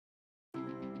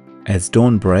As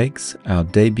dawn breaks, our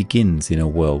day begins in a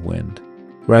whirlwind.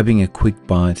 Grabbing a quick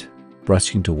bite,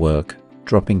 rushing to work,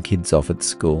 dropping kids off at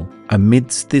school.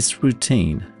 Amidst this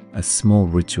routine, a small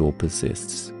ritual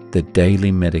persists: the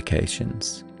daily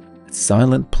medications, a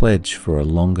silent pledge for a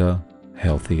longer,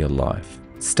 healthier life.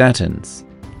 Statins,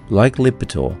 like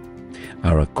Lipitor,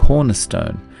 are a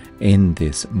cornerstone in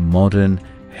this modern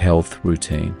health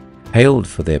routine, hailed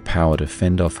for their power to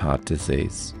fend off heart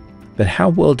disease. But how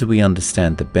well do we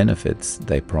understand the benefits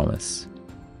they promise?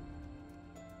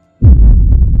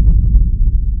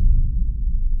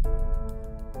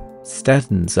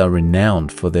 Statins are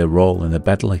renowned for their role in the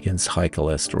battle against high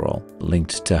cholesterol,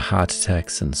 linked to heart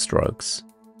attacks and strokes.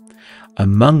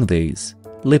 Among these,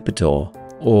 Lipitor,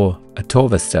 or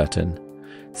atorvastatin,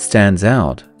 stands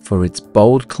out for its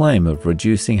bold claim of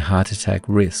reducing heart attack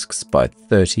risks by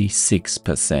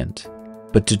 36%.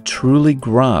 But to truly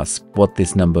grasp what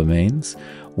this number means,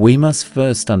 we must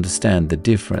first understand the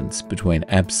difference between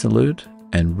absolute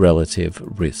and relative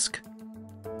risk.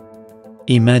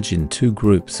 Imagine two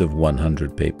groups of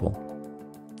 100 people.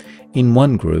 In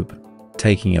one group,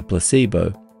 taking a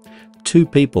placebo, 2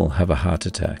 people have a heart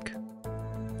attack.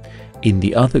 In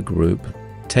the other group,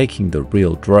 taking the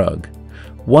real drug,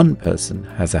 1 person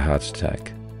has a heart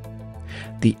attack.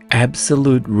 The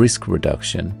absolute risk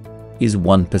reduction is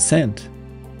 1%.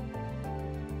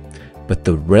 But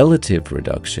the relative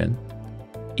reduction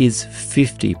is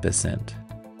 50%.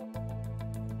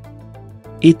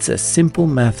 It's a simple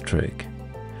math trick,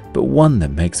 but one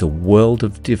that makes a world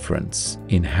of difference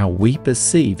in how we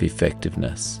perceive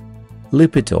effectiveness.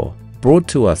 Lipitor, brought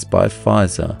to us by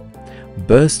Pfizer,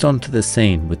 burst onto the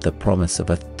scene with the promise of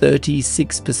a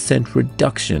 36%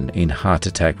 reduction in heart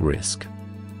attack risk.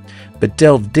 But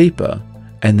delve deeper,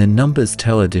 and the numbers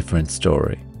tell a different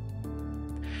story.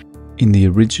 In the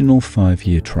original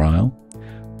 5-year trial,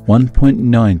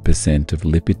 1.9% of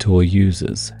Lipitor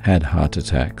users had heart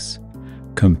attacks,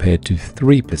 compared to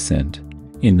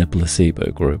 3% in the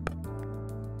placebo group.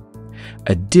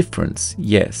 A difference,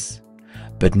 yes,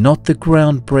 but not the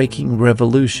groundbreaking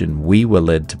revolution we were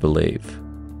led to believe.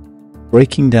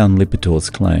 Breaking down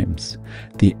Lipitor's claims,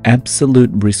 the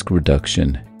absolute risk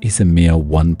reduction is a mere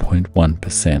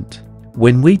 1.1%.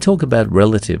 When we talk about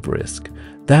relative risk,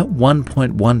 that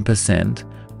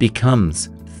 1.1% becomes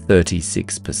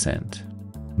 36%.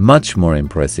 Much more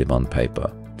impressive on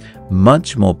paper,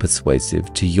 much more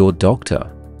persuasive to your doctor,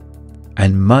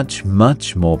 and much,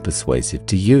 much more persuasive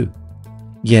to you.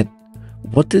 Yet,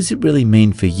 what does it really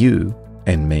mean for you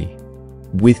and me?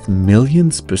 With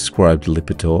millions prescribed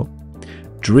Lipitor,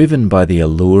 driven by the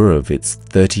allure of its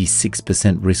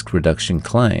 36% risk reduction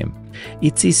claim,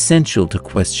 it's essential to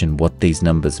question what these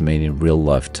numbers mean in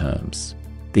real-life terms.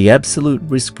 The absolute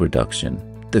risk reduction,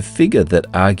 the figure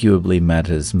that arguably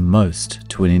matters most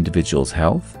to an individual's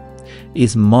health,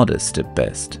 is modest at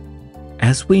best.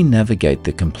 As we navigate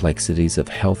the complexities of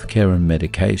healthcare and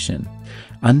medication,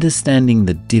 understanding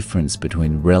the difference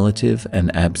between relative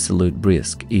and absolute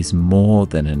risk is more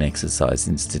than an exercise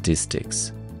in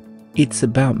statistics. It's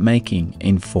about making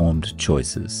informed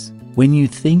choices. When you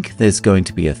think there's going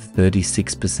to be a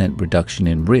 36% reduction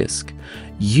in risk,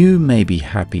 you may be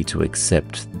happy to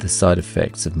accept the side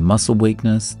effects of muscle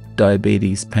weakness,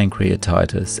 diabetes,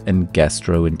 pancreatitis, and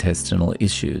gastrointestinal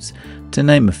issues, to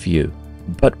name a few.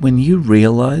 But when you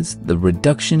realize the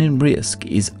reduction in risk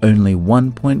is only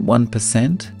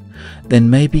 1.1%, then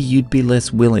maybe you'd be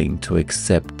less willing to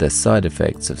accept the side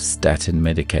effects of statin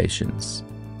medications.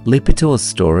 Lipitor's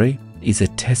story is a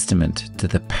testament to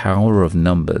the power of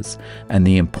numbers and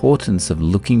the importance of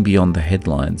looking beyond the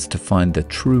headlines to find the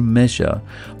true measure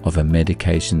of a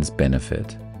medication's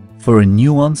benefit. For a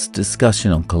nuanced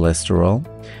discussion on cholesterol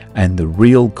and the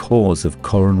real cause of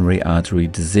coronary artery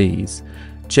disease,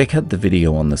 check out the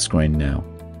video on the screen now.